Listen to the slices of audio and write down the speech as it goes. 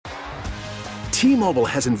T-Mobile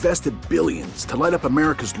has invested billions to light up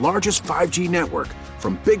America's largest 5G network,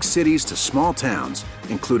 from big cities to small towns,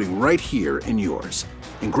 including right here in yours.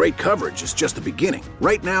 And great coverage is just the beginning.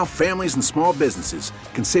 Right now, families and small businesses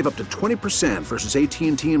can save up to 20% versus AT&T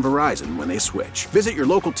and Verizon when they switch. Visit your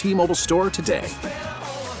local T-Mobile store today.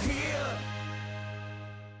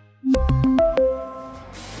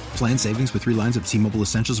 Plan savings with 3 lines of T-Mobile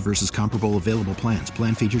Essentials versus comparable available plans.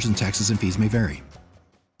 Plan features and taxes and fees may vary.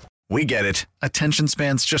 We get it. Attention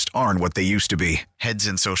spans just aren't what they used to be. Heads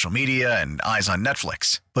in social media and eyes on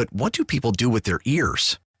Netflix. But what do people do with their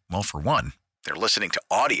ears? Well, for one, they're listening to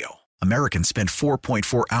audio. Americans spend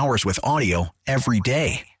 4.4 hours with audio every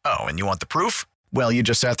day. Oh, and you want the proof? Well, you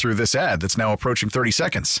just sat through this ad that's now approaching 30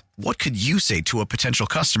 seconds. What could you say to a potential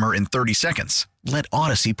customer in 30 seconds? Let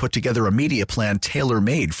Odyssey put together a media plan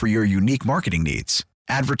tailor-made for your unique marketing needs.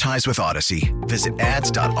 Advertise with Odyssey. Visit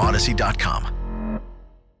ads.odyssey.com.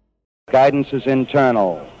 Guidance is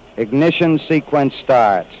internal. Ignition sequence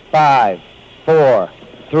starts. 5, 4,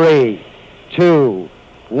 3, 2,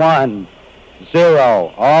 1,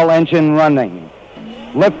 0. All engine running.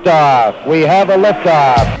 Liftoff. We have a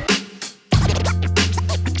liftoff.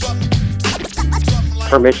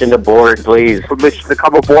 Permission to board, please. Permission to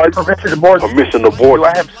come aboard. Permission to board. Permission to board. Do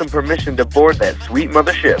I have some permission to board that sweet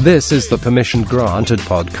mothership? This is the Permission Granted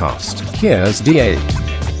podcast. Here's DA.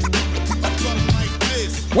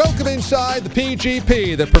 Welcome inside the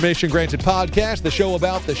PGP, the Permission Granted podcast, the show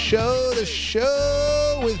about the show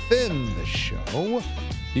within the show.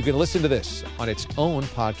 You can listen to this on its own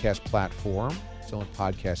podcast platform, its own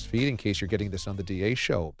podcast feed, in case you're getting this on the DA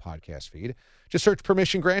Show podcast feed. Just search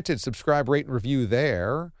Permission Granted, subscribe, rate, and review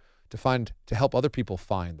there to help other people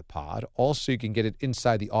find the pod. Also, you can get it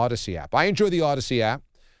inside the Odyssey app. I enjoy the Odyssey app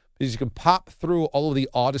because you can pop through all of the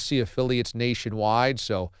Odyssey affiliates nationwide.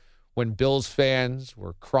 So when Bills fans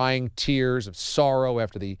were crying tears of sorrow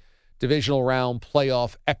after the divisional round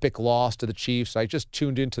playoff epic loss to the Chiefs, I just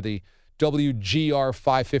tuned into the WGR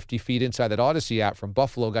 550 feed inside that Odyssey app from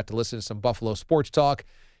Buffalo, got to listen to some Buffalo sports talk.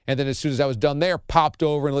 And then as soon as I was done there, popped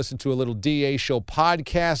over and listened to a little DA Show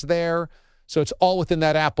podcast there. So it's all within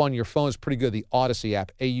that app on your phone. It's pretty good, the Odyssey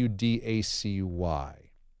app, AUDACY.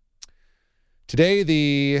 Today,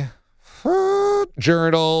 the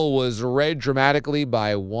Journal was read dramatically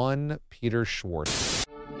by one Peter Schwartz.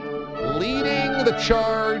 Leading the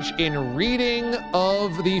charge in reading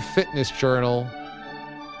of the Fitness Journal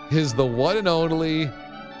is the one and only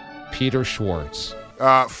Peter Schwartz.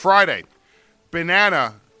 Friday,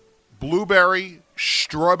 banana, blueberry,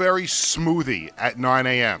 strawberry smoothie at 9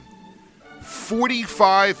 a.m.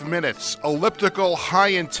 45 minutes, elliptical high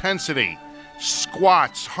intensity,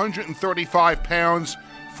 squats, 135 pounds,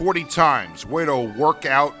 40 times. Way to work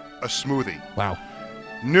out a smoothie. Wow.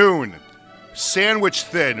 Noon, sandwich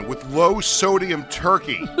thin with low sodium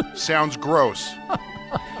turkey. Sounds gross.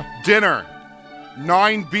 Dinner,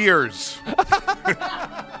 9 beers.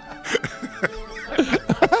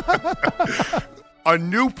 A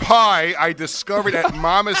new pie I discovered at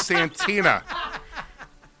Mama Santina.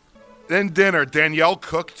 Then dinner, Danielle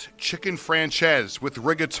cooked chicken franchise with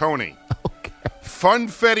rigatoni. Okay.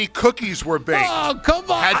 Funfetti cookies were baked. Oh, come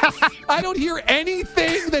on. I don't hear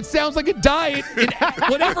anything that sounds like a diet in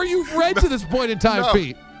whatever you've read to this point in time, no.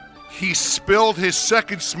 Pete. He spilled his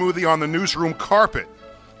second smoothie on the newsroom carpet.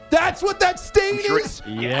 That's what that stain is?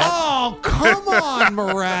 Yeah. Oh, come on,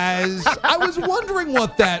 Mraz. I was wondering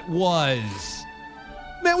what that was.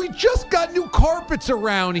 Man, we just got new carpets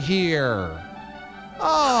around here.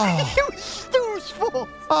 Oh. It was Stu's fault.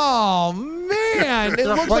 Oh, man. It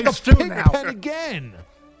looks like a pig pen again.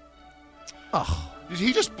 Oh. Did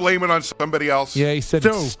he just blame it on somebody else? Yeah, he said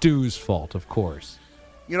it's Stu's fault, of course.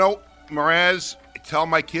 You know, Mraz, I tell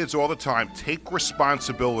my kids all the time, take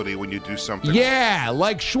responsibility when you do something. Yeah,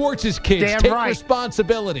 like Schwartz's kids. Damn take right.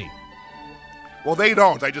 responsibility. Well, they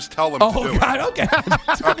don't. I just tell them to do God, it. okay.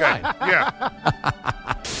 Okay, yeah.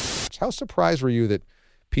 How surprised were you that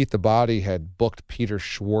Pete the Body had booked Peter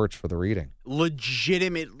Schwartz for the reading?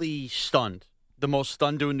 Legitimately stunned. The most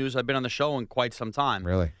stunned doing news I've been on the show in quite some time.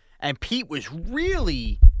 Really? And Pete was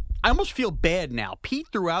really, I almost feel bad now. Pete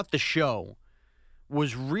throughout the show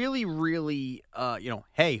was really,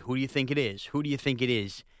 hey, who do you think it is? Who do you think it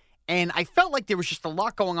is? And I felt like there was just a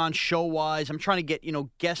lot going on show-wise. I'm trying to get,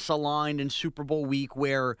 guests aligned in Super Bowl week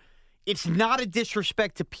where it's not a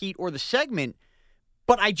disrespect to Pete or the segment,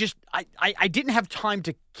 but I didn't have time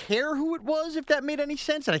to care who it was, if that made any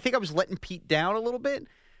sense. And I think I was letting Pete down a little bit.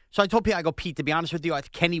 So I told Pete, Pete, to be honest with you,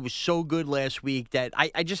 Kenny was so good last week that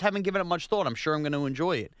I just haven't given it much thought. I'm sure I'm going to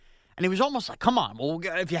enjoy it. And it was almost like, come on, well,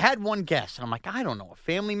 if you had one guest. And I'm like, I don't know, a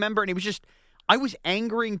family member. And it was just, I was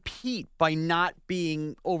angering Pete by not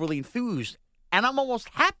being overly enthused. And I'm almost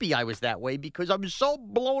happy I was that way because I was so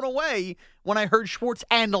blown away when I heard Schwartz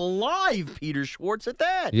and live Peter Schwartz at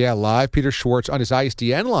that. Yeah, live Peter Schwartz on his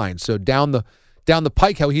ISDN line. So down the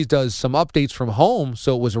pike, how he does some updates from home.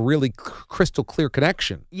 So it was a really crystal clear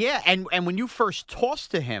connection. Yeah, and when you first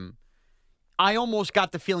tossed to him, I almost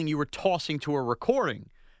got the feeling you were tossing to a recording.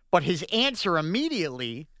 But his answer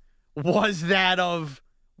immediately was that of,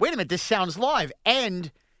 wait a minute, this sounds live. And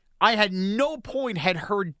I had no point had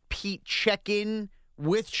heard Pete check in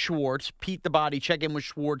with Schwartz, Pete the Body check in with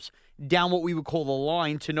Schwartz down what we would call the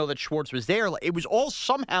line to know that Schwartz was there. It was all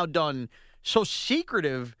somehow done so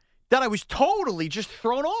secretive that I was totally just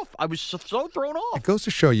thrown off. I was so thrown off. It goes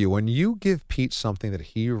to show you, when you give Pete something that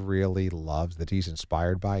he really loves, that he's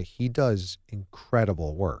inspired by, he does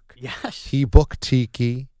incredible work. Yes. He booked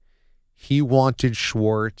Tiki. He wanted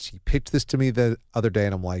Schwartz. He pitched this to me the other day,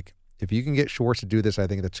 and I'm like, if you can get Schwartz to do this, I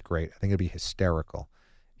think that's great. I think it'd be hysterical.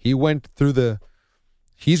 He's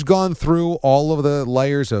gone through all of the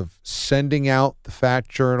layers of sending out the Fat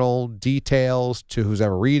Journal details to who's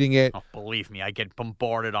ever reading it. Oh, believe me, I get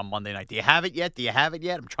bombarded on Monday night. Do you have it yet? Do you have it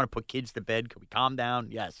yet? I'm trying to put kids to bed. Can we calm down?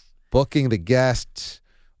 Yes. Booking the guests,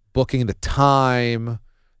 booking the time,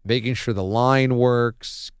 making sure the line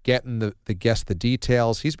works, getting the guest the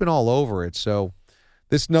details. He's been all over it. So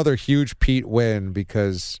this is another huge Pete win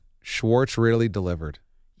because Schwartz really delivered.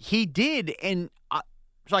 He did. And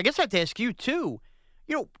so I guess I have to ask you, too.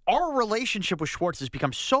 You know, our relationship with Schwartz has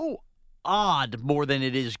become so odd more than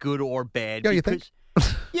it is good or bad. Yeah, you think?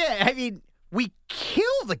 Yeah, I mean, we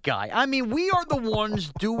kill the guy. I mean, we are the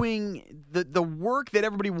ones doing the work that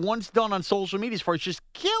everybody wants done on social media as far as just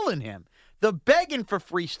killing him. The begging for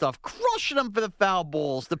free stuff, crushing him for the foul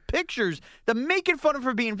balls, the pictures, the making fun of him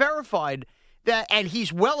for being verified. And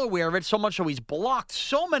he's well aware of it, so much so he's blocked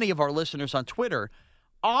so many of our listeners on Twitter.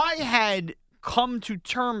 I had come to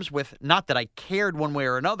terms with, not that I cared one way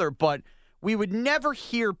or another, but we would never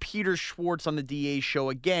hear Peter Schwartz on the DA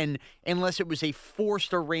show again unless it was a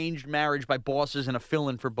forced arranged marriage by bosses and a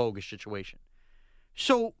fill-in for bogus situation.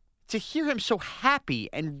 So to hear him so happy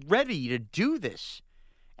and ready to do this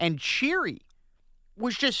and cheery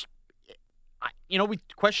was just, you know, we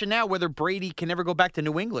question now whether Brady can ever go back to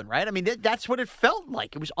New England, right? I mean, that's what it felt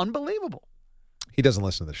like. It was unbelievable. He doesn't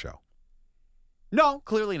listen to the show. No,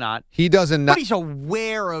 clearly not. He doesn't. But he's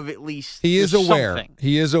aware of at least. He is aware. Something.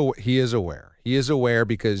 He is aware. He is aware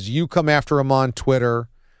because you come after him on Twitter,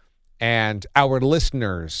 and our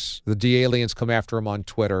listeners, the D-Aliens, come after him on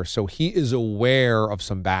Twitter. So he is aware of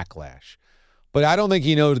some backlash, but I don't think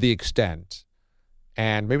he knows the extent.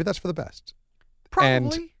 And maybe that's for the best.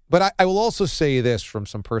 Probably. But I will also say this from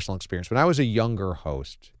some personal experience. When I was a younger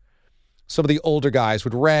host, some of the older guys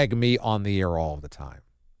would rag me on the air all the time.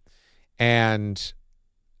 And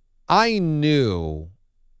I knew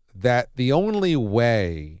that the only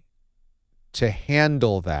way to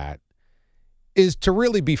handle that is to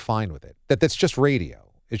really be fine with it. That's just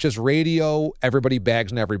radio. It's just radio. Everybody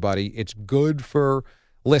bags on everybody. It's good for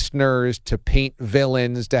listeners to paint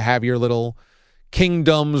villains, to have your little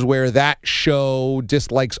kingdoms where that show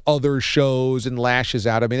dislikes other shows and lashes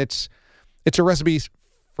out. I mean, it's a recipe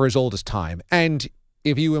for as old as time. And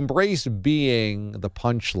if you embrace being the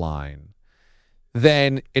punchline,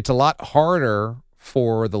 then it's a lot harder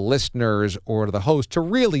for the listeners or the host to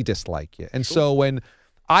really dislike you. And so when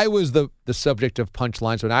I was the subject of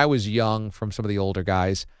punchlines when I was young from some of the older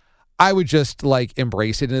guys, I would just like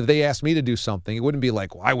embrace it. And if they asked me to do something, it wouldn't be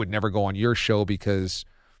like, well, I would never go on your show because,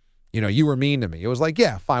 you know, you were mean to me. It was like,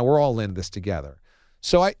 yeah, fine, we're all in this together.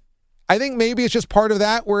 So I think maybe it's just part of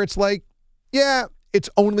that where it's like, yeah, it's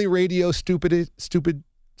only radio stupid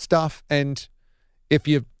stuff. And if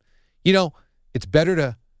you it's better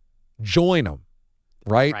to join them,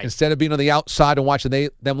 right? Instead of being on the outside and watching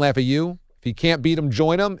them laugh at you. If you can't beat them,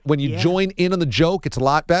 join them. When you join in on the joke, it's a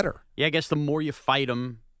lot better. Yeah, I guess the more you fight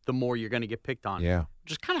them, the more you're going to get picked on. Yeah.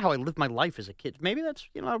 Which is kind of how I lived my life as a kid. Maybe that's,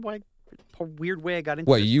 a weird way I got into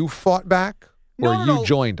What, it. you fought back? Or you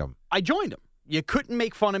joined them? I joined them. You couldn't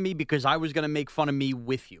make fun of me because I was going to make fun of me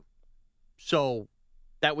with you. So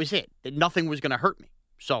that was it. Nothing was going to hurt me.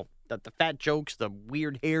 So the fat jokes, the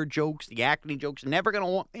weird hair jokes, the acne jokes, never going to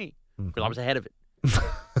want me because I was ahead of it.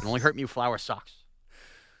 It only hurt me with flower socks.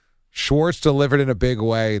 Schwartz delivered in a big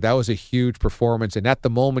way. That was a huge performance. And at the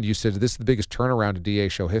moment, you said this is the biggest turnaround in DA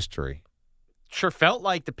show history. Sure felt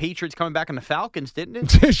like the Patriots coming back on the Falcons, didn't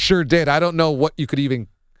it? It sure did. I don't know what you could even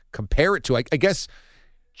compare it to. I guess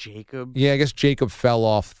Jacob. Yeah, I guess Jacob fell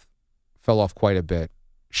off quite a bit.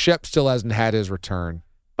 Shep still hasn't had his return.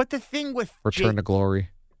 But the thing with return to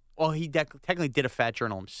glory. Well, he technically did a Fat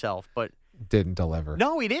Journal himself, but didn't deliver.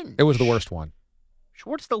 No, he didn't. It was the worst one.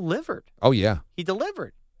 Schwartz delivered. Oh, yeah. He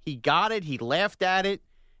delivered. He got it. He laughed at it.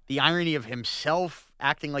 The irony of himself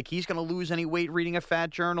acting like he's going to lose any weight reading a fat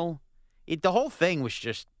journal. The whole thing was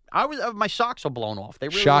just, my socks are blown off. They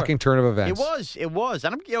really Shocking were. turn of events. It was.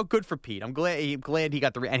 And I'm good for Pete. I'm glad he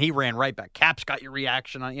got and he ran right back. Cap's got your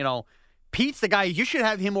reaction on, Pete's the guy. You should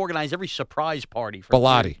have him organize every surprise party for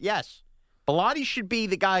Bilotti. Yes. Bilotti should be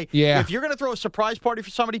the guy. Yeah. If you're going to throw a surprise party for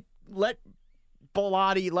somebody, let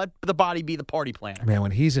the body be the party planner. Man,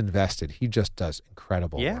 when he's invested, he just does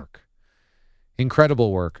incredible work.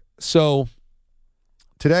 Incredible work. So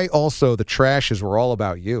today also the trashes were all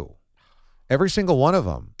about you. Every single one of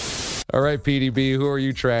them. All right, PDB, who are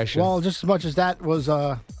you trashing? Well, just as much as that was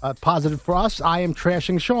positive for us, I am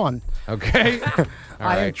trashing Sean. Okay.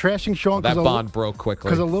 I am trashing Sean. Well, that bond broke quickly.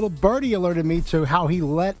 Because a little birdie alerted me to how he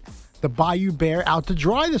let the Bayou Bear out to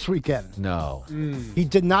dry this weekend. No. He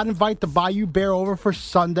did not invite the Bayou Bear over for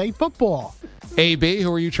Sunday football. AB,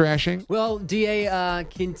 who are you trashing? Well, DA,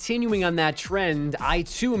 continuing on that trend, I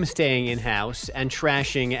too am staying in-house and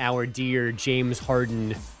trashing our dear James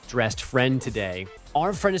Harden-dressed friend today.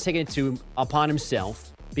 Our friend has taken it upon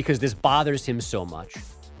himself, because this bothers him so much,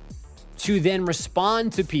 to then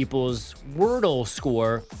respond to people's Wordle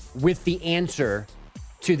score with the answer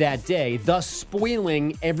to that day, thus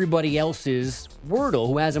spoiling everybody else's Wordle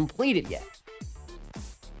who hasn't played it yet.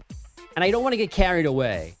 And I don't want to get carried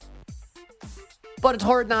away, but it's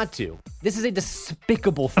hard not to. This is a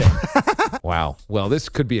despicable thing. Wow. Well, this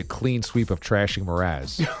could be a clean sweep of trashing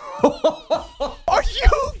Mraz. Are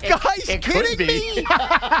you guys kidding me?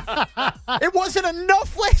 It wasn't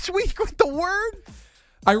enough last week with the word?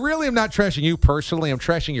 I really am not trashing you personally. I'm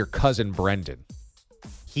trashing your cousin, Brendan.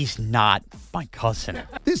 He's not my cousin.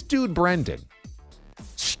 This dude, Brendan,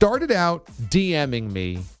 started out DMing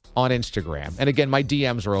me on Instagram. And again, my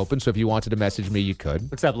DMs are open, so if you wanted to message me, you could.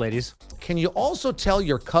 What's up, ladies? Can you also tell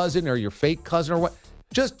your cousin or your fake cousin or what?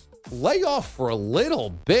 Just lay off for a little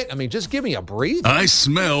bit. I mean, just give me a breather. I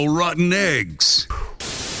smell rotten eggs.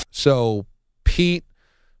 So Pete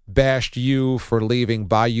bashed you for leaving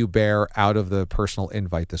Bayou Bear out of the personal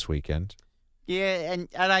invite this weekend. Yeah, and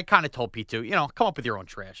I kind of told Pete to, come up with your own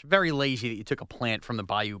trash. Very lazy that you took a plant from the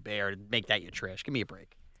Bayou Bear and make that your trash. Give me a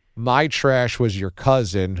break. My trash was your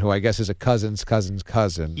cousin, who I guess is a cousin's cousin's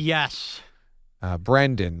cousin. Yes.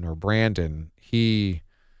 Brandon. He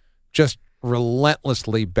just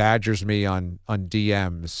relentlessly badgers me on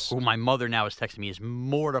DMs. Who my mother now is texting me is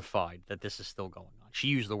mortified that this is still going on. She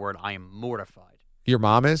used the word, I am mortified. Your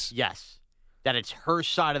mom is? Yes. That it's her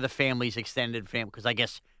side of the family's extended family, because I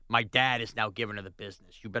guess my dad is now giving her the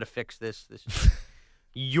business. You better fix this. This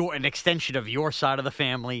is an extension of your side of the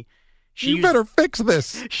family. You better fix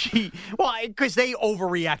this. Because they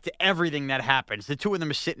overreact to everything that happens. The two of them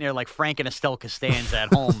are sitting there like Frank and Estelle Costanza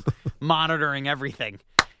at home, monitoring everything.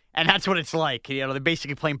 And that's what it's like. They're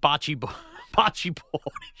basically playing bocce ball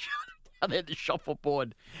down there, the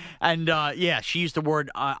shuffleboard. And, she used the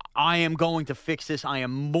word, I am going to fix this. I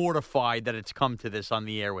am mortified that it's come to this on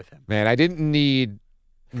the air with him. Man, I didn't need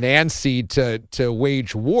Nancy to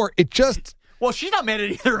wage war. It just... Well, she's not mad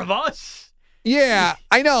at either of us. Yeah,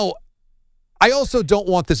 I know. I also don't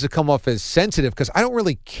want this to come off as sensitive because I don't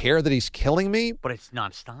really care that he's killing me. But it's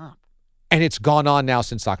nonstop. And it's gone on now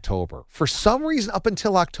since October. For some reason, up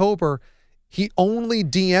until October, he only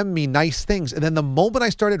DM'd me nice things. And then the moment I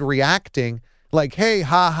started reacting, like, hey,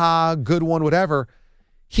 ha, good one, whatever,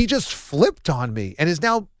 he just flipped on me and is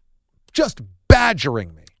now just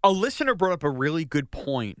badgering me. A listener brought up a really good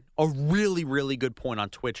point, a really, really good point on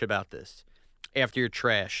Twitch about this after your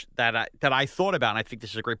trash that I thought about, and I think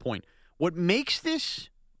this is a great point. What makes this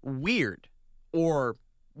weird, or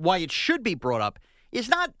why it should be brought up, is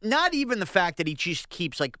not even the fact that he just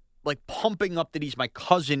keeps like pumping up that he's my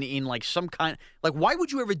cousin in like some kind. Like, why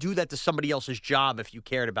would you ever do that to somebody else's job if you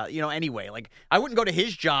cared about it? Anyway, like I wouldn't go to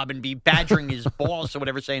his job and be badgering his boss or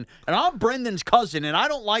whatever, saying, and I'm Brendan's cousin and I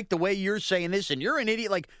don't like the way you're saying this and you're an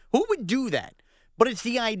idiot. Like, who would do that? But it's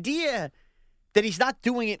the idea that he's not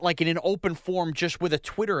doing it like in an open form just with a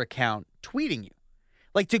Twitter account tweeting you.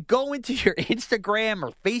 Like, to go into your Instagram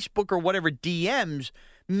or Facebook or whatever DMs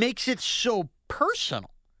makes it so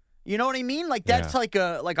personal. You know what I mean? Like, that's like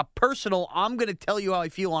a personal, I'm going to tell you how I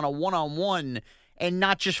feel on a one-on-one and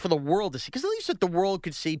not just for the world to see. Because at least if the world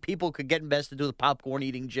could see, people could get invested to the popcorn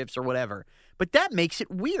eating GIFs or whatever. But that makes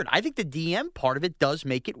it weird. I think the DM part of it does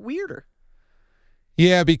make it weirder.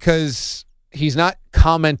 Yeah, because he's not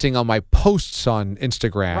commenting on my posts on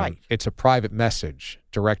Instagram. Right. It's a private message,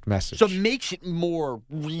 direct message. So it makes it more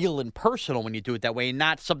real and personal when you do it that way, and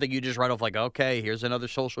not something you just write off like, okay, here's another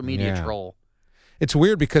social media troll. It's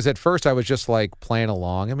weird because at first I was just like playing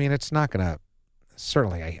along. I mean, it's not going to,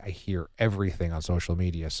 certainly I hear everything on social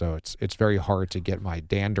media, so it's very hard to get my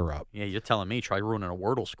dander up. Yeah, you're telling me try ruining a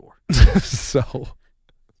Wordle score. So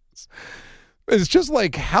it's just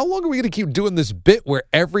like, how long are we going to keep doing this bit where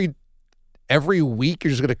every week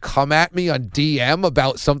you're just going to come at me on DM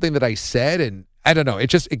about something that I said? And I don't know.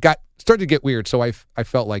 It started to get weird. So I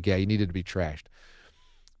felt like, yeah, you needed to be trashed.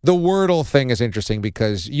 The Wordle thing is interesting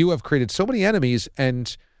because you have created so many enemies,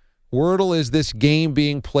 and Wordle is this game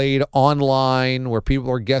being played online where people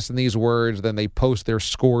are guessing these words, then they post their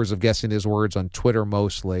scores of guessing these words on Twitter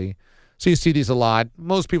mostly. So you see these a lot.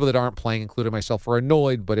 Most people that aren't playing, including myself, are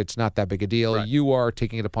annoyed, but it's not that big a deal. Right. You are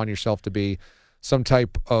taking it upon yourself to be some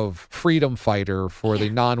type of freedom fighter for the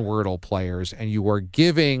non-Wordle players, and you are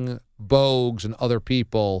giving Bogues and other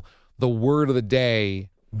people the word of the day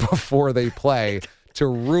before they play to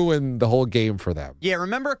ruin the whole game for them. Yeah,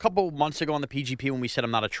 remember a couple months ago on the PGP when we said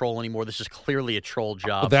I'm not a troll anymore? This is clearly a troll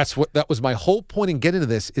job. That was my whole point in getting to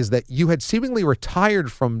this, is that you had seemingly retired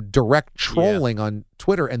from direct trolling on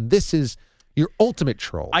Twitter, and this is your ultimate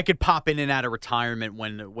troll. I could pop in and out of retirement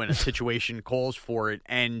when a situation calls for it,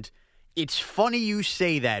 and it's funny you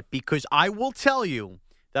say that because I will tell you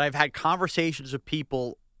that I've had conversations with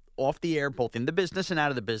people off the air, both in the business and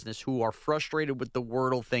out of the business, who are frustrated with the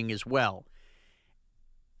Wordle thing as well.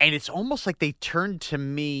 And it's almost like they turned to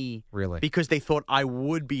me because they thought I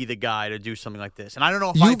would be the guy to do something like this. And I don't know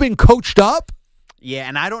if You've been coached up? Yeah,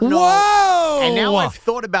 and I don't know. Whoa! And now I've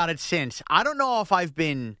thought about it since. I don't know if I've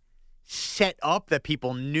been set up that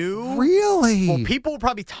people knew. Really? Well, people were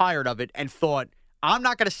probably tired of it and thought, I'm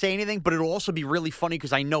not going to say anything, but it'll also be really funny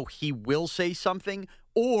because I know he will say something.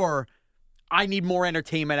 Or I need more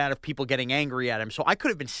entertainment out of people getting angry at him. So I could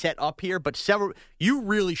have been set up here, but you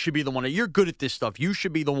really should be the one. You're good at this stuff. You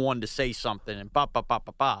should be the one to say something and ba.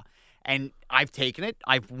 And I've taken it.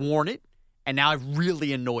 I've worn it. And now I've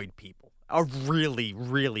really annoyed people. I really,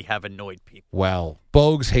 really have annoyed people. Well,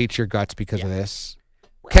 Bogues hates your guts because of this.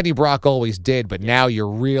 Kenny Brock always did, but now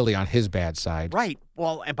you're really on his bad side. Right.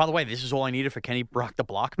 Well, and by the way, this is all I needed for Kenny Brock to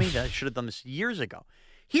block me. I should have done this years ago.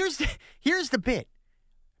 Here's the bit.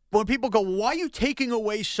 When people go, why are you taking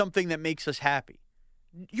away something that makes us happy?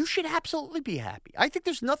 You should absolutely be happy. I think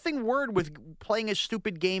there's nothing wrong with playing a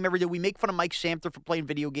stupid game every day. We make fun of Mike Samter for playing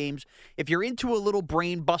video games. If you're into a little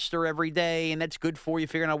brain buster every day and that's good for you,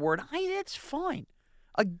 figuring out a word, that's fine.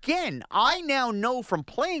 Again, I now know from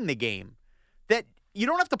playing the game that you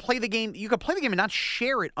don't have to play the game. You can play the game and not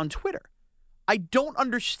share it on Twitter. I don't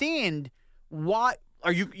understand why.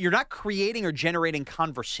 You're not creating or generating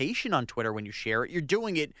conversation on Twitter when you share it. You're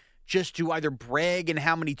doing it just to either brag and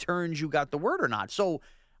how many turns you got the word or not. So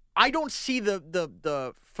I don't see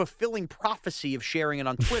the fulfilling prophecy of sharing it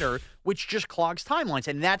on Twitter, which just clogs timelines,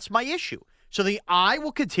 and that's my issue. So I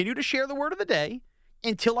will continue to share the word of the day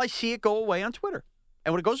until I see it go away on Twitter.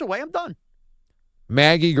 And when it goes away, I'm done.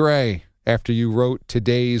 Maggie Gray, after you wrote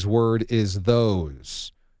today's word is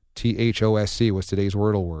those, THOSC was today's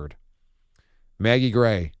Wordle word. Maggie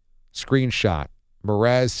Gray, screenshot,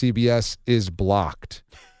 Mraz CBS is blocked.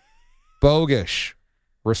 Bogish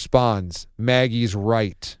responds, Maggie's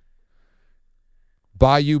right.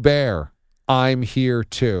 Bayou Bear, I'm here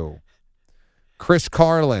too. Chris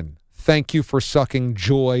Carlin, thank you for sucking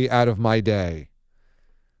joy out of my day.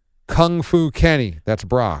 Kung Fu Kenny, that's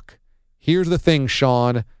Brock. Here's the thing,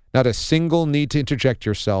 Sean, not a single need to interject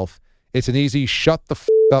yourself. It's an easy shut the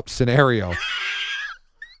up scenario.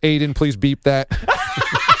 Aiden, please beep that.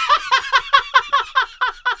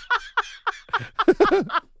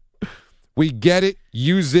 We get it.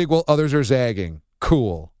 You zig while others are zagging.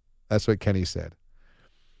 Cool. That's what Kenny said.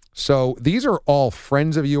 So these are all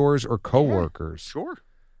friends of yours or coworkers. Yeah, sure.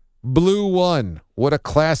 Blue One, what a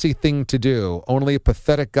classy thing to do. Only a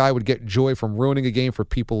pathetic guy would get joy from ruining a game for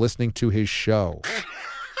people listening to his show.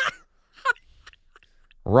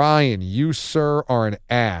 Ryan, you, sir, are an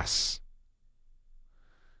ass.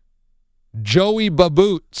 Joey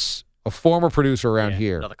Baboots, a former producer around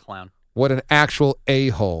here. Another clown. What an actual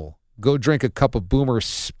a-hole. Go drink a cup of boomer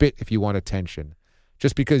spit if you want attention.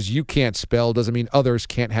 Just because you can't spell doesn't mean others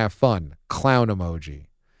can't have fun. Clown emoji.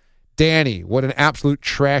 Danny, what an absolute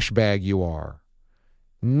trash bag you are.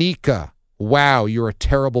 Nika, wow, you're a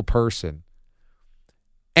terrible person.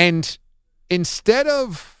 And instead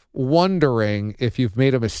of wondering if you've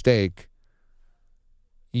made a mistake,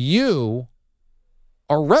 you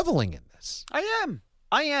are reveling in this. I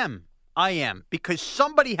am. Because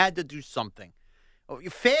somebody had to do something.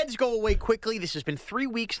 Fads go away quickly. This has been 3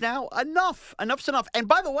 weeks now. Enough's enough. And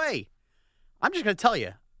by the way, I'm just going to tell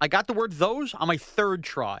you, I got the word those on my third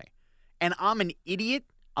try. And I'm an idiot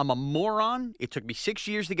I'm a moron. It took me 6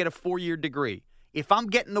 years to get a 4-year degree. If I'm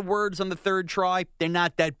getting the words on the third try, they're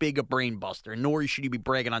not that big a brain buster, nor should you be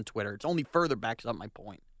bragging on Twitter. It's only further backs up my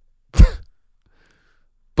point.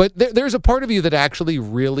 But there's a part of you that actually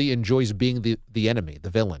really enjoys being the enemy, the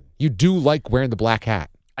villain. You do like wearing the black hat.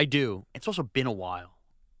 I do. It's also been a while.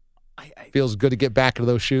 Feels good to get back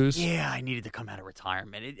into those shoes. Yeah, I needed to come out of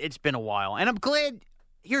retirement. It's been a while. And I'm glad.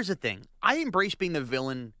 Here's the thing. I embrace being the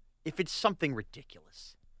villain if it's something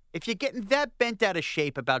ridiculous. If you're getting that bent out of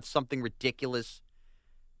shape about something ridiculous,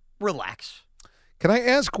 relax. Can I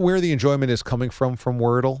ask where the enjoyment is coming from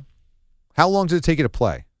Wordle? How long did it take you to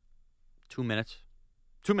play? 2 minutes.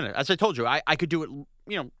 2 minutes. As I told you, I could do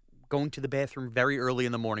it, going to the bathroom very early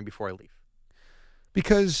in the morning before I leave.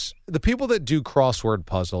 Because the people that do crossword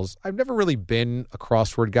puzzles, I've never really been a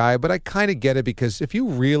crossword guy, but I kind of get it because if you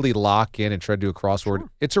really lock in and try to do a crossword,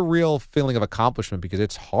 it's a real feeling of accomplishment because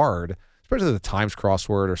it's hard, especially the Times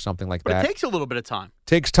crossword or something like that. But it takes a little bit of time.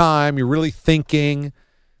 Takes time. You're really thinking.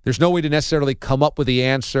 There's no way to necessarily come up with the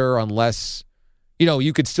answer unless,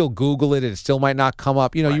 you could still Google it and it still might not come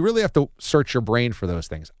up. You really have to search your brain for those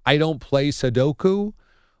things. I don't play Sudoku,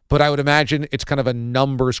 but I would imagine it's kind of a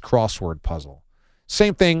numbers crossword puzzle.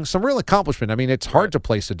 Same thing, some real accomplishment. I mean, it's hard to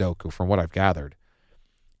play Sudoku from what I've gathered.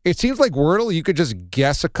 It seems like Wordle, you could just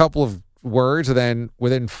guess a couple of words and then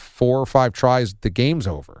within 4 or 5 tries, the game's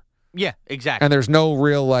over. Yeah, exactly. And there's no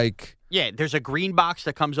real Yeah, there's a green box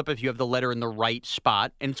that comes up if you have the letter in the right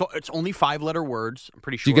spot. And so it's only 5-letter words, I'm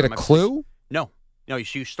pretty sure. Do you get a clue? No,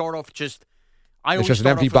 you start off just... I it's always just an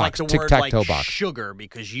start empty off box, with the word tic-tac-toe box. Sugar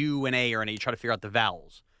because U and A are in it. You try to figure out the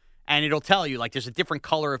vowels. And it'll tell you, there's a different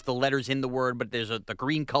color if the letter's in the word, but there's the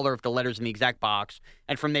green color if the letter's in the exact box.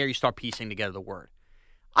 And from there, you start piecing together the word.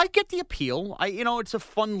 I get the appeal. It's a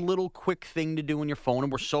fun little quick thing to do on your phone,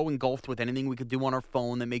 and we're so engulfed with anything we could do on our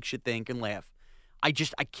phone that makes you think and laugh. I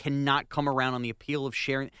cannot come around on the appeal of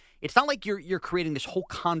sharing. It's not like you're creating this whole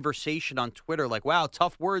conversation on Twitter, like, wow,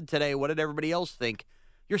 tough word today. What did everybody else think?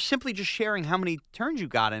 You're simply just sharing how many turns you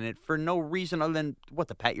got in it for no reason other than,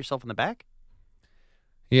 to pat yourself on the back?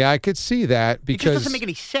 Yeah, I could see that because... It just doesn't make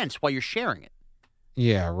any sense while you're sharing it.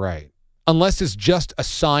 Yeah, right. Unless it's just a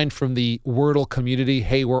sign from the Wordle community,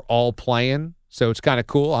 hey, we're all playing, so it's kind of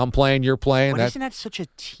cool. I'm playing, you're playing. But isn't that such a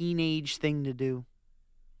teenage thing to do?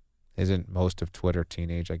 Isn't most of Twitter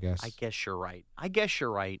teenage, I guess? I guess you're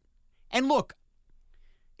right. And look,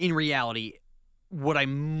 in reality, would I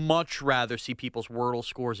much rather see people's Wordle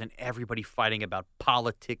scores and everybody fighting about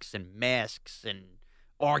politics and masks and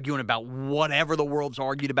arguing about whatever the world's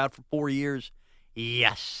argued about for 4 years?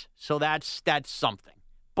 Yes. So that's something.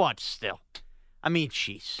 But still,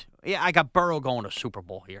 jeez. Yeah, I got Burrow going to Super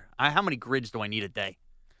Bowl here. How many grids do I need a day?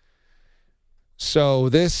 So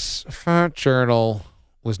this Fat Journal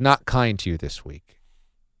was not kind to you this week.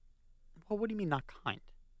 Well, what do you mean not kind?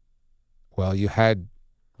 Well, you had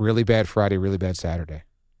really bad Friday, really bad Saturday.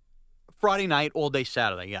 Friday night, all day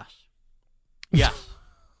Saturday, yes. Yes.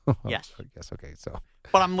 Yes. Yes, okay, so...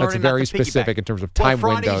 But I'm learning that's very specific in terms of time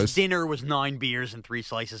Friday's windows. Dinner was 9 beers and 3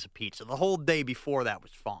 slices of pizza. The whole day before that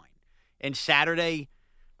was fine. And Saturday,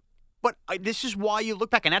 but this is why you look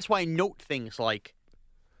back, and that's why I note things like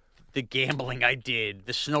the gambling I did,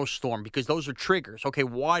 the snowstorm, because those are triggers. Okay,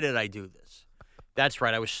 why did I do this? That's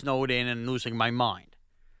right, I was snowed in and losing my mind.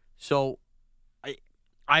 So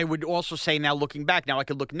I would also say now looking back, now I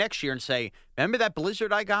could look next year and say, remember that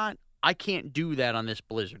blizzard I got? I can't do that on this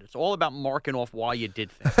blizzard. It's all about marking off why you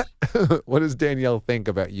did things. What does Danielle think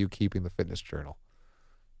about you keeping the fitness journal?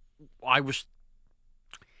 I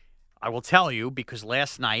will tell you, because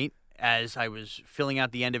last night, as I was filling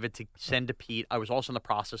out the end of it to send to Pete, I was also in the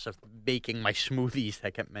process of making my smoothies that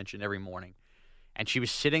I kept mentioning every morning. And she was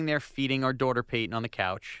sitting there feeding our daughter Peyton on the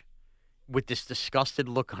couch with this disgusted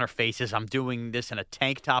look on her face as I'm doing this in a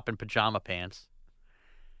tank top and pajama pants.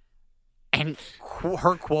 And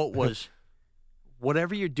her quote was,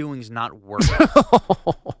 whatever you're doing is not working.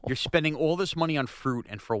 You're spending all this money on fruit,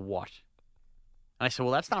 and for what? And I said,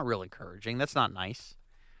 well, that's not real encouraging. That's not nice.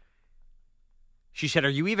 She said, are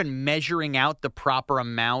you even measuring out the proper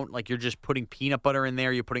amount? Like you're just putting peanut butter in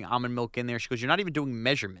there, you're putting almond milk in there. She goes, you're not even doing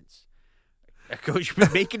measurements. I go, you've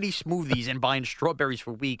been making these smoothies and buying strawberries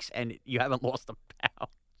for weeks, and you haven't lost a pound.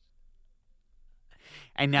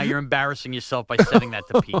 And now you're embarrassing yourself by sending that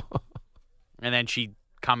to Pete. And then she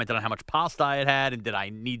commented on how much pasta I had and did I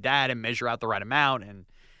need that and measure out the right amount. And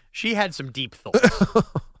she had some deep thoughts.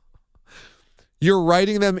 You're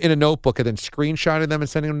writing them in a notebook and then screenshotting them and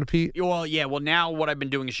sending them to Pete? Well, yeah. Well, now what I've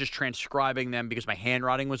been doing is just transcribing them because my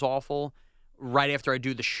handwriting was awful. Right after I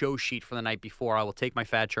do the show sheet for the night before, I will take my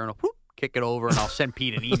Fat Journal, kick it over, and I'll send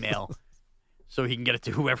Pete an email so he can get it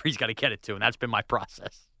to whoever he's got to get it to, and that's been my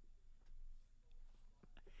process.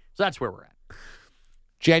 So that's where we're at.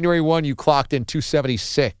 January 1, you clocked in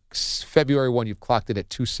 276. February 1, you've clocked in at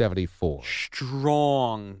 274.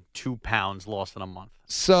 Strong 2 pounds lost in a month.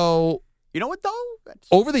 So, you know what, though?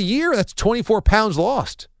 Over the year, that's 24 pounds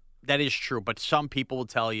lost. That is true, but some people will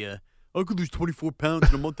tell you, I could lose 24 pounds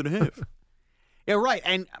in a month and a half. Yeah, right.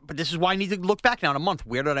 But this is why I need to look back now in a month.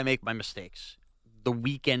 Where did I make my mistakes? The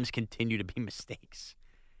weekends continue to be mistakes.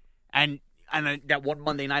 And that one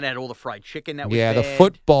Monday night, I had all the fried chicken. That was bad. The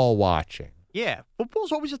football watching. Yeah,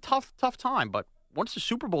 football's always a tough time. But once the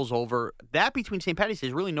Super Bowl's over, that between St. Patty's Day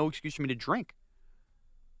is really no excuse for me to drink.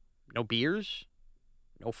 No beers,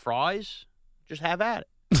 no fries. Just have at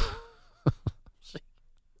it.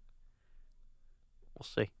 We'll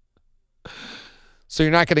see. So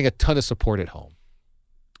you're not getting a ton of support at home?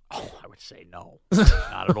 Oh, I would say no.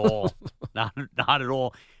 Not at all. Not at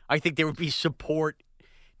all. I think there would be support.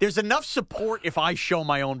 There's enough support if I show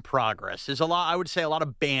my own progress. There's I would say a lot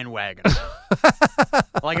of bandwagon.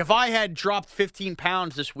 Like if I had dropped 15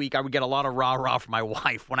 pounds this week, I would get a lot of rah-rah from my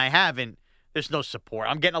wife. When I haven't, there's no support.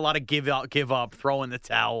 I'm getting a lot of give up, throw in the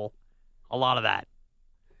towel. A lot of that.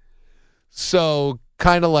 So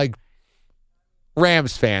kind of like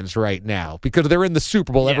Rams fans right now, because they're in the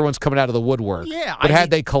Super Bowl. Yeah. Everyone's coming out of the woodwork. Yeah, but had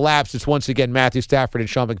they collapsed, it's once again Matthew Stafford and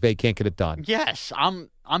Sean McVay can't get it done. Yes, I'm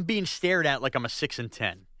being stared at like I'm a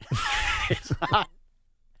 6-10.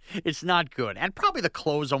 It's not good, and probably the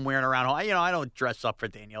clothes I'm wearing around. I don't dress up for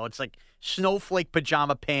Danielle. It's like snowflake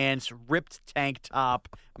pajama pants, ripped tank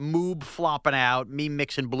top, moob flopping out, me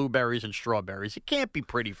mixing blueberries and strawberries. It can't be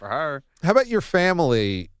pretty for her. How about your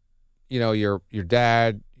family? Your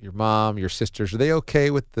dad, your mom, your sisters, are they okay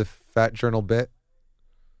with the Fat Journal bit?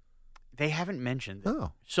 They haven't mentioned it.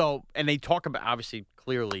 Oh. So, and they talk about, obviously,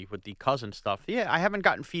 clearly with the cousin stuff. Yeah, I haven't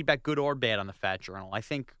gotten feedback, good or bad, on the Fat Journal. I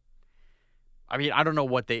don't know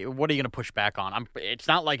what are you going to push back on? It's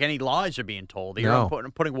not like any lies are being told. No.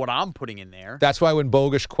 I'm putting what I'm putting in there. That's why when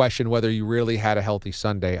Bogusch questioned whether you really had a healthy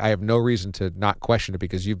Sunday, I have no reason to not question it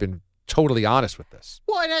because you've been totally honest with this.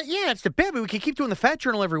 Well, it's the bad. We can keep doing the Fat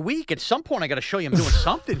Journal every week. At some point, I got to show you I'm doing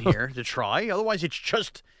something here to try. Otherwise,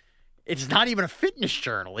 it's not even a fitness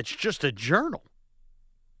journal. It's just a journal.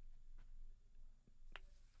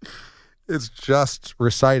 It's just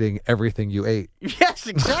reciting everything you ate. Yes,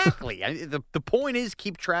 exactly. The point is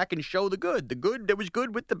keep track and show the good. The good that was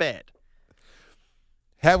good with the bad.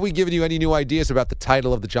 Have we given you any new ideas about the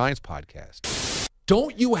title of the Giants podcast?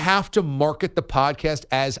 Don't you have to market the podcast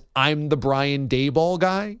as I'm the Brian Daboll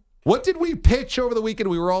guy? What did we pitch over the weekend?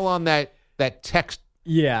 We were all on that text.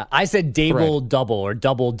 Yeah, I said Daboll Double or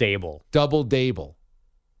Double Daboll. Double Daboll.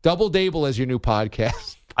 Double Daboll as your new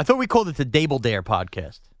podcast. I thought we called it the Daboll Dare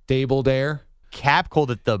podcast. Daboll Dare? Cap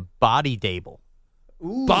called it the Body Daboll.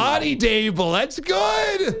 Ooh. Body Daboll. That's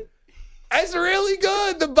good. That's really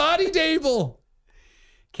good. The Body Daboll.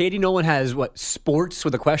 Katie Nolan has, sports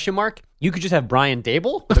with a question mark? You could just have Brian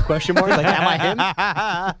Daboll with a question mark? Like, am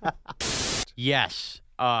I him? Yes.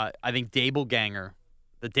 I think Daboll Ganger,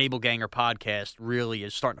 the Daboll Ganger podcast, really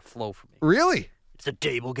is starting to flow for me. Really? It's the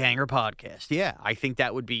Daboll Ganger podcast. Yeah, I think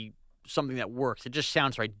that would be something that works. It just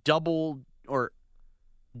sounds right. Double or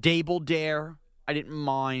Daboll Dare, I didn't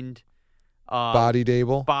mind. Body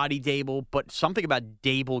Daboll? Body Daboll, but something about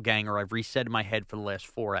Daboll Ganger I've reset in my head for the last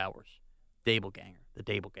 4 hours. Daboll Ganger. The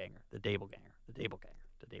Daboll Ganger, the Daboll Ganger, the Daboll Ganger,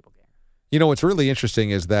 the Daboll Ganger. You know, what's really interesting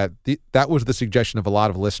is that that was the suggestion of a lot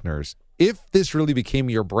of listeners. If this really became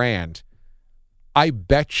your brand, I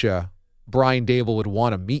betcha Brian Daboll would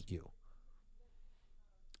want to meet you.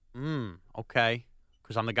 Okay.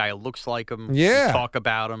 Because I'm the guy who looks like him. Yeah. Talk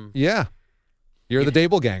about him. Yeah. You're the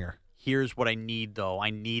Daboll Ganger. Here's what I need, though.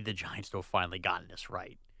 I need the Giants to have finally gotten this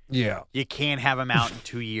right. Yeah. You can't have him out in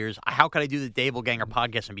 2 years. How could I do the Daboll Ganger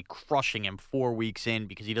podcast and be crushing him 4 weeks in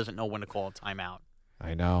because he doesn't know when to call a timeout?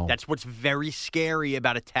 I know. That's what's very scary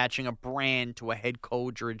about attaching a brand to a head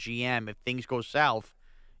coach or a GM. If things go south,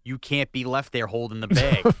 you can't be left there holding the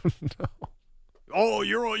bag. No. Oh,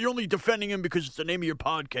 you're only defending him because it's the name of your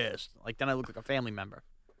podcast. Like, then I look like a family member.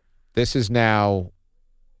 This is now,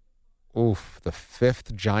 the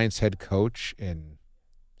 5th Giants head coach in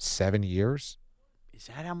 7 years. Is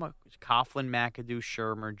that how much? Coughlin, McAdoo,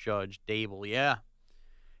 Shermer, Judge, Daboll. Yeah.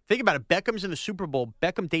 Think about it. Beckham's in the Super Bowl.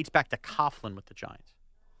 Beckham dates back to Coughlin with the Giants.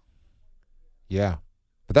 Yeah.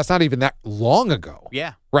 But that's not even that long ago.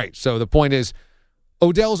 Yeah. Right. So the point is,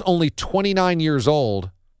 Odell's only 29 years old,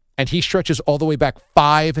 and he stretches all the way back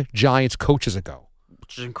 5 Giants coaches ago.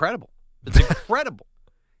 Which is incredible. It's incredible.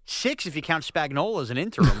 6 if you count Spagnuolo as an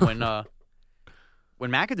interim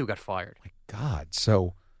when McAdoo got fired. My God.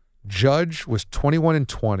 So Judge was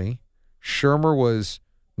 21-20. Shermer was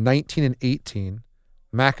 19-18.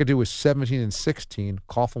 McAdoo was 17-16.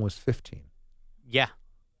 Coughlin was 15. Yeah.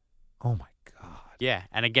 Oh, my God. Yeah.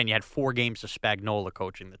 And again, you had 4 games of Spagnuolo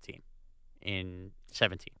coaching the team in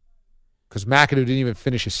 17. Because McAdoo didn't even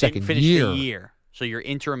finish his second Didn't finish year. the year. So your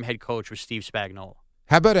interim head coach was Steve Spagnuolo.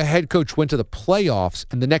 How about a head coach went to the playoffs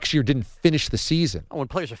and the next year didn't finish the season? Oh, when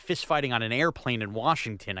players are fist fighting on an airplane in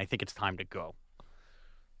Washington, I think it's time to go.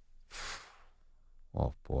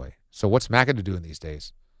 Oh, boy. So what's McAdoo doing these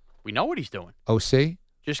days? We know what he's doing. OC?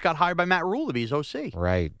 Just got hired by Matt Rule to be his OC.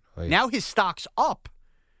 Right. Now his stock's up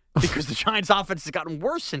because the Giants' offense has gotten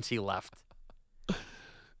worse since he left.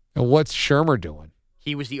 And what's Shermer doing?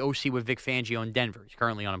 He was the OC with Vic Fangio in Denver. He's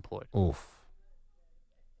currently unemployed. Oof.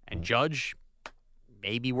 And Judge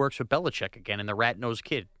maybe works with Belichick again in the rat-nosed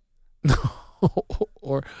kid.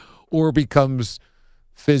 or becomes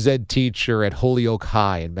phys ed teacher at Holyoke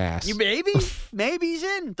High in Mass. Maybe he's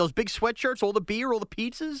in. Those big sweatshirts, all the beer, all the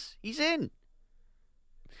pizzas, he's in.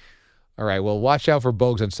 All right, well, watch out for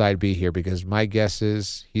Bogues on side B here because my guess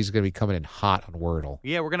is he's going to be coming in hot on Wordle.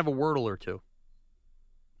 Yeah, we're going to have a Wordle or two.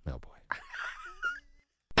 Oh, boy.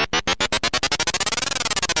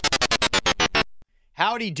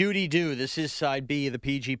 Howdy doody do. This is Side B of the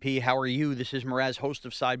PGP. How are you? This is Mraz, host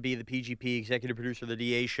of Side B of the PGP, executive producer of the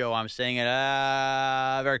DA show. I'm saying it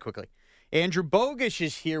very quickly. Andrew Bogusch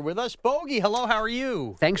is here with us. Bogey, hello, how are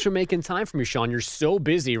you? Thanks for making time for me, Sean. You're so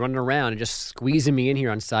busy running around and just squeezing me in here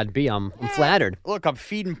on Side B. I'm flattered. Look, I'm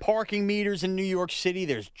feeding parking meters in New York City.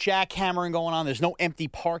 There's jackhammering going on. There's no empty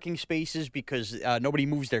parking spaces because nobody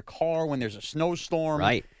moves their car when there's a snowstorm.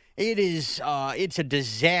 Right. It is, it's a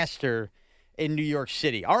disaster in New York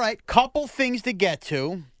City. All right, couple things to get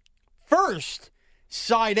to. First,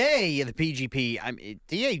 Side A of the PGP.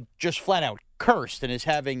 DA just flat out cursed and is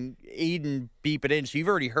having Aiden beep it in. So you've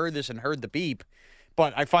already heard this and heard the beep.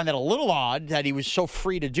 But I find that a little odd that he was so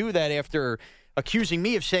free to do that after accusing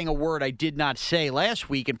me of saying a word I did not say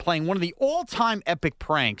last week and playing one of the all-time epic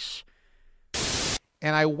pranks.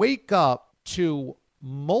 And I wake up to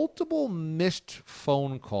multiple missed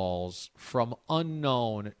phone calls from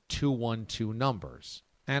unknown 212 numbers.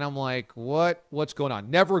 And I'm like, what's going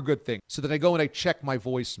on? Never a good thing. So then I go and I check my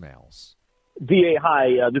voicemails. DA,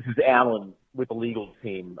 hi. This is Alan with the legal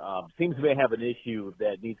team. Seems we have an issue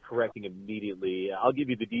that needs correcting immediately. I'll give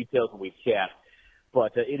you the details when we chat.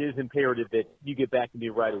 But it is imperative that you get back to me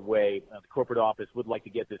right away. The corporate office would like to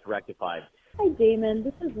get this rectified. Hi, Damon.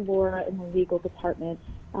 This is Laura in the legal department.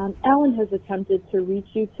 Alan has attempted to reach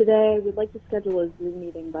you today. We'd like to schedule a Zoom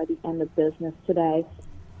meeting by the end of business today.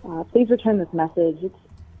 Please return this message. It's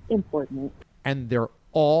important. And they're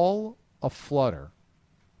all aflutter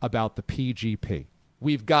about the PGP.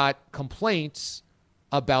 We've got complaints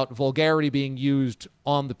about vulgarity being used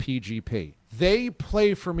on the PGP. They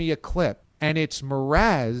play for me a clip, and it's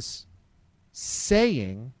Mraz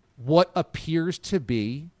saying what appears to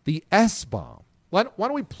be the S-bomb. Why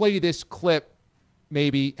don't we play this clip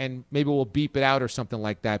maybe, and maybe we'll beep it out or something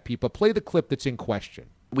like that, Pete, but play the clip that's in question.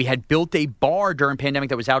 We had built a bar during pandemic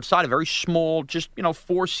that was outside, a very small, just,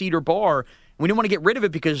 4-seater bar. We didn't want to get rid of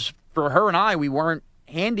it because for her and I, we weren't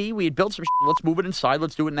handy. We had built some shit. Let's move it inside.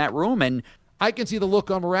 Let's do it in that room. And I can see the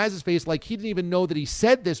look on Mraz's face like he didn't even know that he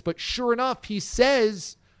said this, but sure enough, he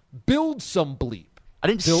says, build some bleep. I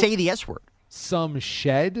didn't say the S word. Some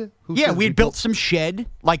shed? Yeah, we had built some shed.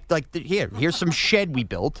 Here's some shed we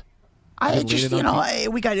built.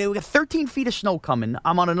 We got 13 feet of snow coming.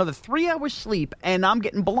 I'm on another 3 hours sleep, and I'm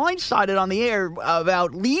getting blindsided on the air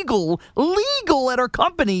about legal at our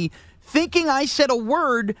company, thinking I said a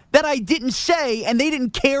word that I didn't say, and they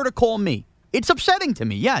didn't care to call me. It's upsetting to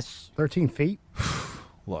me, yes. 13 feet?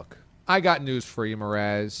 Look, I got news for you,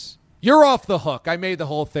 Mraz. You're off the hook. I made the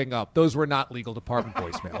whole thing up. Those were not legal department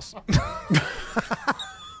voicemails.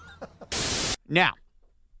 Now,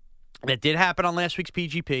 that did happen on last week's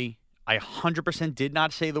PGP. I 100% did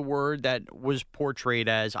not say the word that was portrayed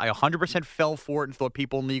as. I 100% fell for it and thought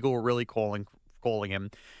people in legal were really calling him.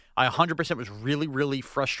 I 100% was really, really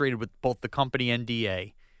frustrated with both the company and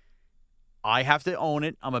DA. I have to own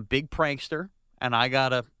it. I'm a big prankster, and I got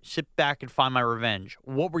to sit back and find my revenge.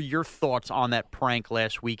 What were your thoughts on that prank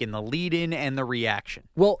last week in the lead-in and the reaction?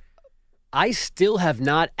 Well, I still have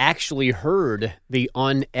not actually heard the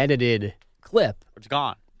unedited clip. It's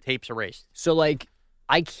gone. Tape's erased. So,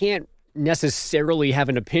 I can't necessarily have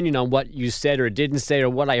an opinion on what you said or didn't say or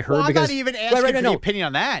what I heard. Well, I'm because, not even asking for the opinion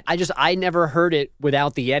on that. I never heard it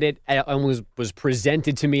without the edit and was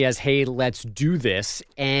presented to me as, hey, let's do this.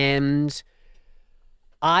 And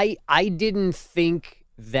I didn't think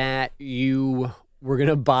that you were going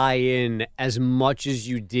to buy in as much as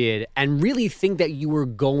you did and really think that you were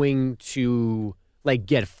going to, like,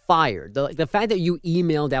 get fired. The fact that you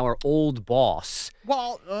emailed our old boss.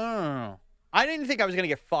 Well, I didn't think I was going to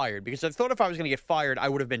get fired because I thought if I was going to get fired, I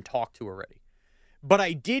would have been talked to already. But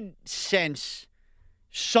I did sense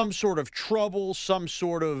some sort of trouble, some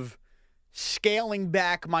sort of scaling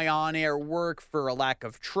back my on-air work for a lack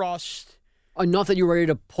of trust. Enough that you were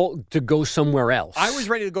ready to go somewhere else. I was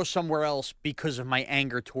ready to go somewhere else because of my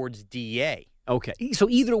anger towards DA. Okay. So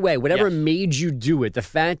either way, whatever made you do it, the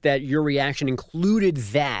fact that your reaction included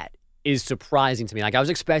that is surprising to me. Like, I was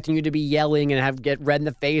expecting you to be yelling and get red in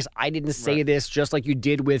the face. I didn't say this, just like you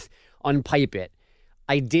did with Unpipe It.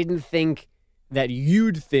 I didn't think that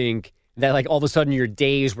you'd think that, like, all of a sudden your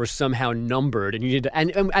days were somehow numbered and you did,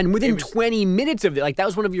 and within 20 minutes of it, like, that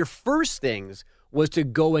was one of your first things, was to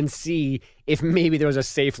go and see if maybe there was a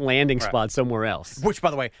safe landing spot somewhere else. Which,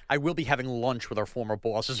 by the way, I will be having lunch with our former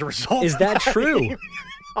boss as a result. Is that true?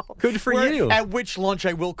 Good for you. At which lunch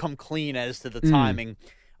I will come clean as to the timing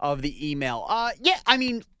of the email. Yeah, I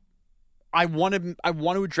mean, I want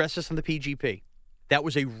to address this on the PGP. That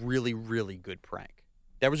was a really, really good prank.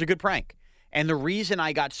 That was a good prank. And the reason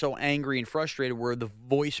I got so angry and frustrated were the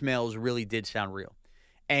voicemails really did sound real.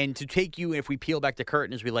 And to take you, if we peel back the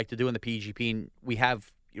curtain, as we like to do in the PGP, and we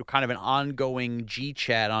have kind of an ongoing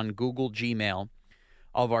G-chat on Google Gmail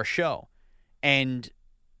of our show. And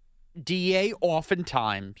DA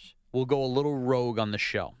oftentimes will go a little rogue on the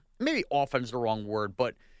show. Maybe often is the wrong word,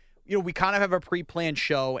 but we kind of have a pre-planned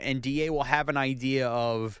show, and DA will have an idea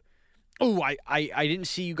of, oh, I didn't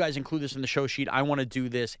see you guys include this in the show sheet. I want to do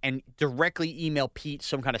this, and directly email Pete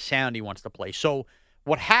some kind of sound he wants to play. So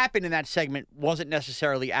what happened in that segment wasn't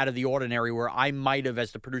necessarily out of the ordinary, where I might have,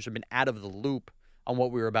 as the producer, been out of the loop on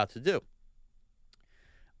what we were about to do.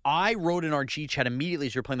 I wrote in our G-chat immediately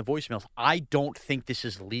as you were playing the voicemails, I don't think this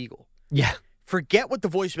is legal. Yeah. Forget what the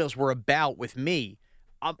voicemails were about with me.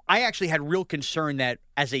 I actually had real concern that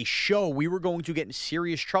as a show, we were going to get in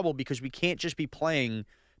serious trouble because we can't just be playing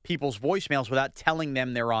people's voicemails without telling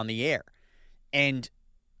them they're on the air. And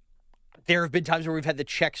there have been times where we've had to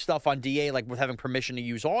check stuff on DA, like with having permission to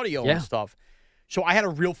use audio and stuff. So I had a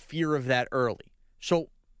real fear of that early. So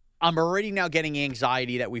I'm already now getting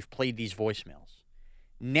anxiety that we've played these voicemails.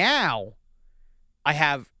 Now I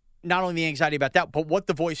have not only the anxiety about that, but what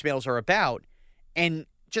the voicemails are about. And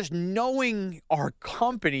just knowing our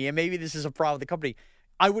company, and maybe this is a problem with the company,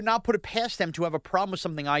 I would not put it past them to have a problem with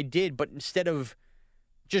something I did, but instead of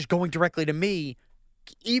just going directly to me,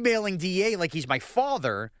 emailing DA like he's my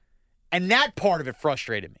father, and that part of it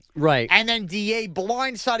frustrated me. Right. And then DA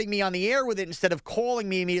blindsiding me on the air with it instead of calling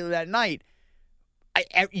me immediately that night.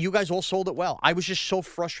 You guys all sold it well. I was just so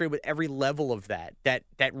frustrated with every level of that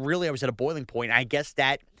really I was at a boiling point. I guess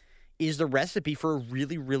that is the recipe for a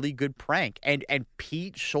really, really good prank. And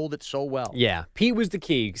Pete sold it so well. Yeah. Pete was the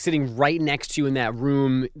key, sitting right next to you in that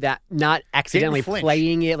room, that not accidentally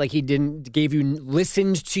playing it, like he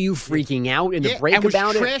listened to you freaking out in the break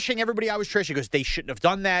about it. And was trashing everybody I was trashing because they shouldn't have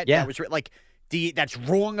done that. Yeah. That was like, that's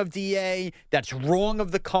wrong of DA. That's wrong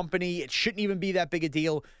of the company. It shouldn't even be that big a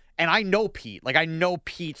deal. And I know Pete. Like, I know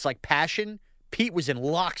Pete's, like, passion. Pete was in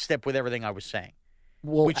lockstep with everything I was saying.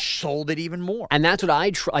 Well, which sold it even more. And that's what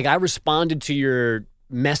I responded to your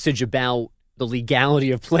message about the legality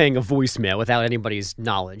of playing a voicemail without anybody's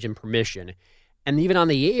knowledge and permission. And even on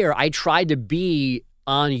the air, I tried to be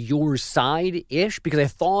on your side-ish because I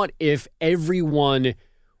thought if everyone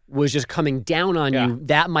was just coming down on you,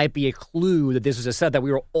 that might be a clue that this was a set, that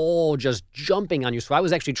we were all just jumping on you. So I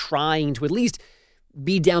was actually trying to at least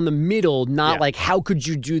be down the middle, not like, how could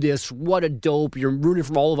you do this? What a dope. You're rooting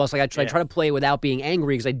for all of us. Like I try to play it without being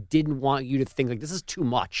angry because I didn't want you to think, like, this is too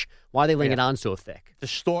much. Why are they laying it on so thick? The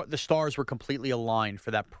stars were completely aligned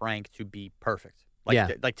for that prank to be perfect.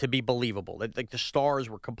 Like to be believable. Like the stars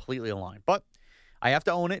were completely aligned. But I have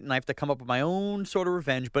to own it, and I have to come up with my own sort of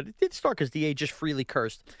revenge. But it did start because DA just freely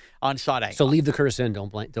cursed on side A. So leave the curse in.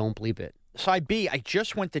 Don't bleep it. Side B, I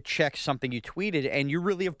just went to check something you tweeted, and you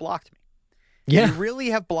really have blocked me. Yeah. You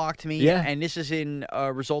really have blocked me, and this is in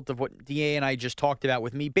a result of what DA and I just talked about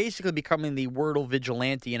with me basically becoming the Wordle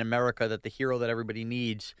vigilante in America, that the hero that everybody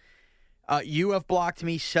needs. You have blocked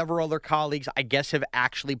me. Several other colleagues, I guess, have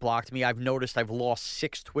actually blocked me. I've noticed I've lost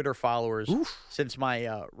 6 Twitter followers since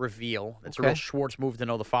my reveal. It's a real Schwartz move to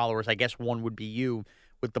know the followers. I guess one would be you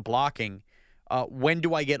with the blocking. When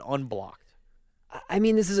do I get unblocked? I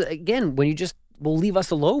mean, this is, again, when you just will leave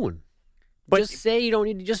us alone. But just say you don't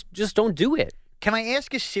need to, just don't do it. Can I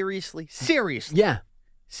ask you seriously? Seriously. Yeah.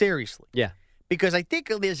 Seriously. Yeah. Because I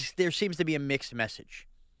think there seems to be a mixed message.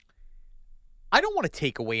 I don't want to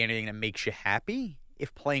take away anything that makes you happy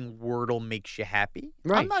if playing Wordle makes you happy.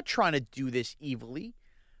 Right. I'm not trying to do this evilly.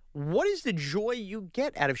 What is the joy you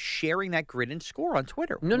get out of sharing that grid and score on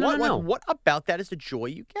Twitter? No. What about that is the joy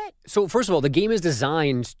you get? So, first of all, the game is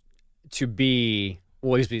designed to be,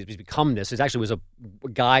 well, it's become this. It actually was a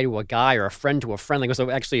guy to a guy or a friend to a friend. Like, it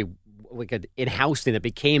was actually like an in-house thing that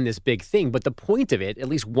became this big thing. But the point of it, at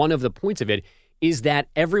least one of the points of it, is that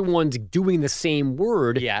everyone's doing the same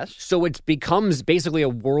word. Yes. So it becomes basically a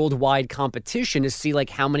worldwide competition to see, like,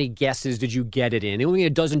 how many guesses did you get it in. The only thing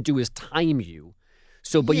it doesn't do is time you.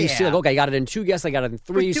 So, but you see, like, okay, I got it in 2 guesses, I got it in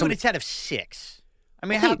 3. But dude, it's out of 6. I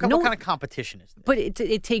mean, Okay, what kind of competition is this? But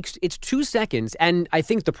it's 2 seconds, and I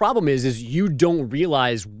think the problem is you don't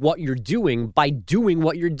realize what you're doing by doing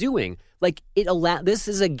what you're doing. Like, this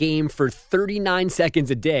is a game for 39 seconds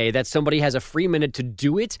a day that somebody has a free minute to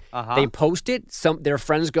do it. They post it. Their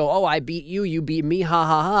friends go, "Oh, I beat you. You beat me. Ha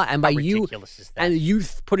ha ha!" And by you and you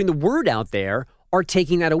putting the word out there are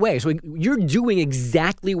taking that away. So you're doing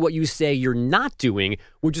exactly what you say you're not doing,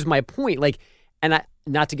 which is my point. Like, and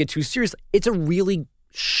not to get too serious, it's a really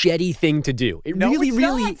shitty thing to do. It really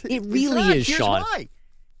is, Here's Sean. why.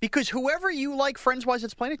 Because whoever you like friends-wise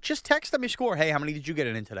that's playing it, just text them your score. Hey, how many did you get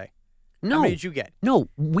in today? No. How many did you get? No,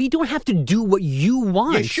 we don't have to do what you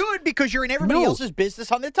want. You should, because you're in everybody else's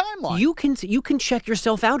business on their timeline. You can check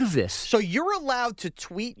yourself out of this. So you're allowed to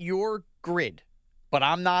tweet your grid, but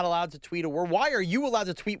I'm not allowed to tweet a word. Why are you allowed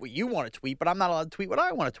to tweet what you want to tweet, but I'm not allowed to tweet what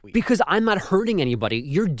I want to tweet? Because I'm not hurting anybody.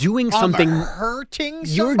 You're doing something. Hurting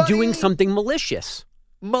somebody? You're doing something malicious.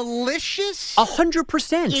 Malicious?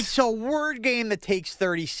 100%. It's a word game that takes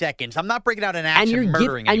 30 seconds. I'm not breaking out an action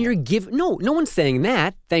murdering anyone. No one's saying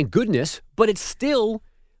that, thank goodness, but it's still,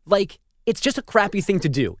 like, it's just a crappy thing to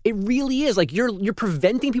do. It really is. Like, you're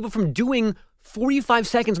preventing people from doing 45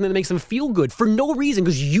 seconds and then it makes them feel good for no reason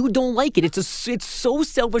because you don't like it. It's so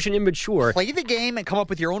selfish and immature. Play the game and come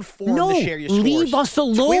up with your own forum to share your scores. Leave us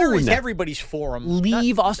alone. Twitter is everybody's forum.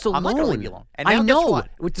 Leave us alone. I'm not going to leave you alone. And I now know. guess what?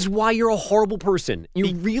 Which is why you're a horrible person.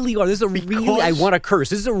 You really are. This is a really, I want to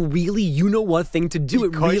curse. This is a really you-know-what thing to do.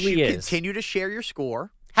 It really is. Continue to share your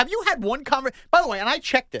score. Have you had one conversation? By the way, and I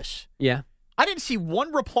checked this. Yeah. I didn't see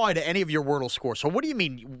one reply to any of your Wordle scores. So what do you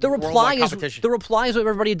mean? The reply is what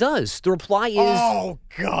everybody does. The reply is, oh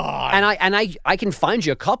God! And I can find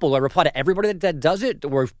you a couple. I reply to everybody that does it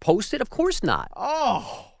or post it. Of course not.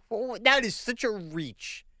 Oh, that is such a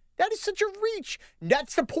reach. That is such a reach.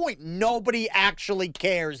 That's the point. Nobody actually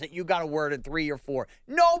cares that you got a word in 3 or 4.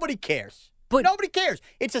 Nobody cares. But nobody cares.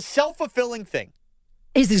 It's a self-fulfilling thing.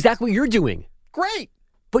 It's exactly what you're doing. Great.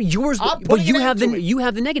 But yours, but you have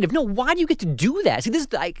the negative. No, why do you get to do that? See, this is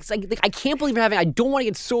I can't believe you're having. I don't want to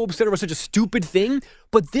get so upset over such a stupid thing.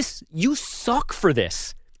 But you suck for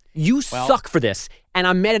this. You suck for this, and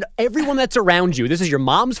I'm mad at everyone that's around you. This is your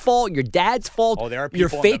mom's fault, your dad's fault, there are people your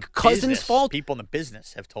fake cousin's fault. People in the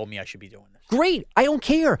business have told me I should be doing this. Great, I don't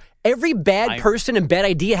care. Every bad person and bad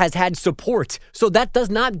idea has had support, so that does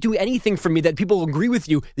not do anything for me that people agree with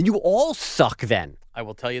you. Then you all suck. Then I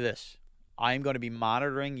will tell you this. I am going to be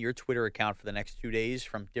monitoring your Twitter account for the next 2 days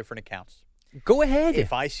from different accounts. Go ahead.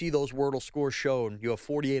 If I see those Wordle scores shown, you have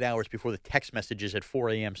 48 hours before the text messages at 4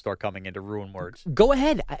 a.m. start coming in to ruin words. Go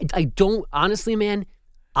ahead. I don't, honestly, man,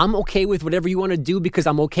 I'm okay with whatever you want to do because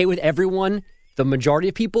I'm okay with everyone, the majority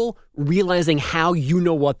of people, realizing how you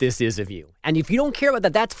know what this is of you. And if you don't care about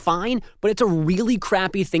that, that's fine, but it's a really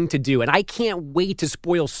crappy thing to do. And I can't wait to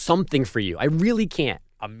spoil something for you. I really can't.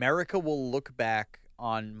 America will look back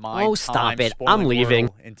on my stop time it. I'm leaving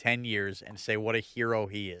in 10 years and say what a hero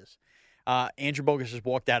he is. Andrew Bogus has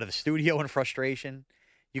walked out of the studio in frustration.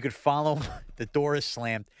 You could follow him. The door is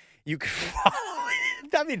slammed. You could follow him.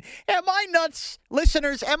 I mean, am I nuts?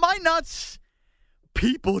 Listeners, am I nuts?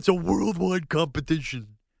 People, it's a worldwide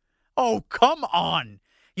competition. Oh, come on.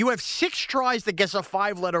 You have 6 tries to guess a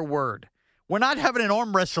 5-letter word. We're not having an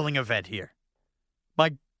arm wrestling event here.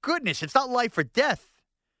 My goodness, it's not life or death.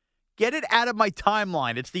 Get it out of my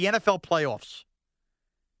timeline. It's the NFL playoffs.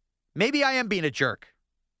 Maybe I am being a jerk.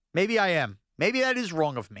 Maybe I am. Maybe that is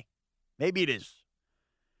wrong of me. Maybe it is.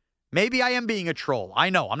 Maybe I am being a troll. I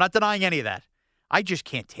know. I'm not denying any of that. I just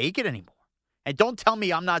can't take it anymore. And don't tell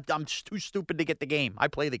me I'm too stupid to get the game. I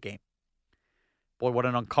play the game. Boy, what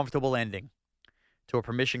an uncomfortable ending to a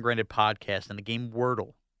permission-granted podcast. And the game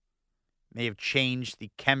Wordle may have changed the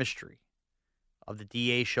chemistry of the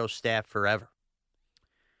DA show staff forever.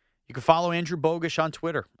 You can follow Andrew Bogusch on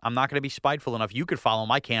Twitter. I'm not going to be spiteful enough. You could follow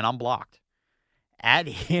him. I can't. I'm blocked. At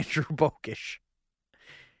Andrew Bogusch.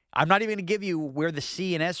 I'm not even going to give you where the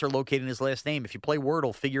C and S are located in his last name. If you play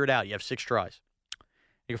Wordle, figure it out. You have 6 tries.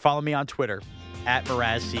 You can follow me on Twitter, at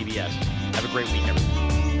MrazCBS. Have a great week, everyone.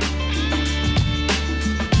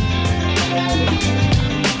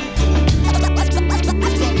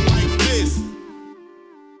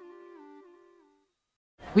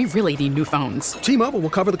 We really need new phones. T-Mobile will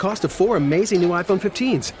cover the cost of 4 amazing new iPhone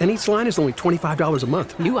 15s, and each line is only $25 a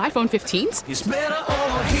month. New iPhone 15s? It's better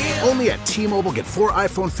over here. Only at T-Mobile, get 4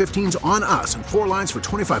 iPhone 15s on us and 4 lines for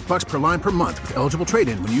 $25 per line per month with eligible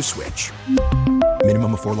trade-in when you switch.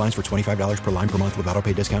 Minimum of 4 lines for $25 per line per month with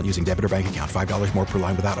autopay discount using debit or bank account. $5 more per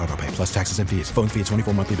line without autopay, plus taxes and fees. Phone fee at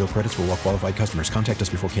 24 monthly bill credits for well-qualified customers. Contact us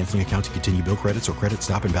before canceling account to continue bill credits or credit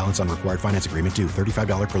stop and balance on required finance agreement due.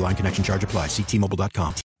 $35 per line connection charge applies. See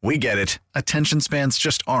T-Mobile.com. We get it. Attention spans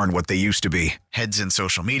just aren't what they used to be. Heads in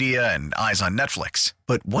social media and eyes on Netflix.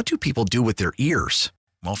 But what do people do with their ears?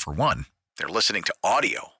 Well, for one, they're listening to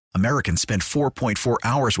audio. Americans spend 4.4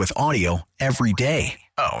 hours with audio every day.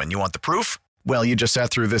 Oh, and you want the proof? Well, you just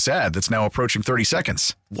sat through this ad that's now approaching 30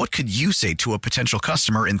 seconds. What could you say to a potential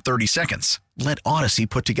customer in 30 seconds? Let Odyssey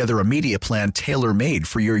put together a media plan tailor-made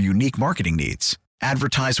for your unique marketing needs.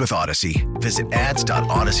 Advertise with Odyssey. Visit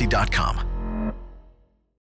ads.odyssey.com.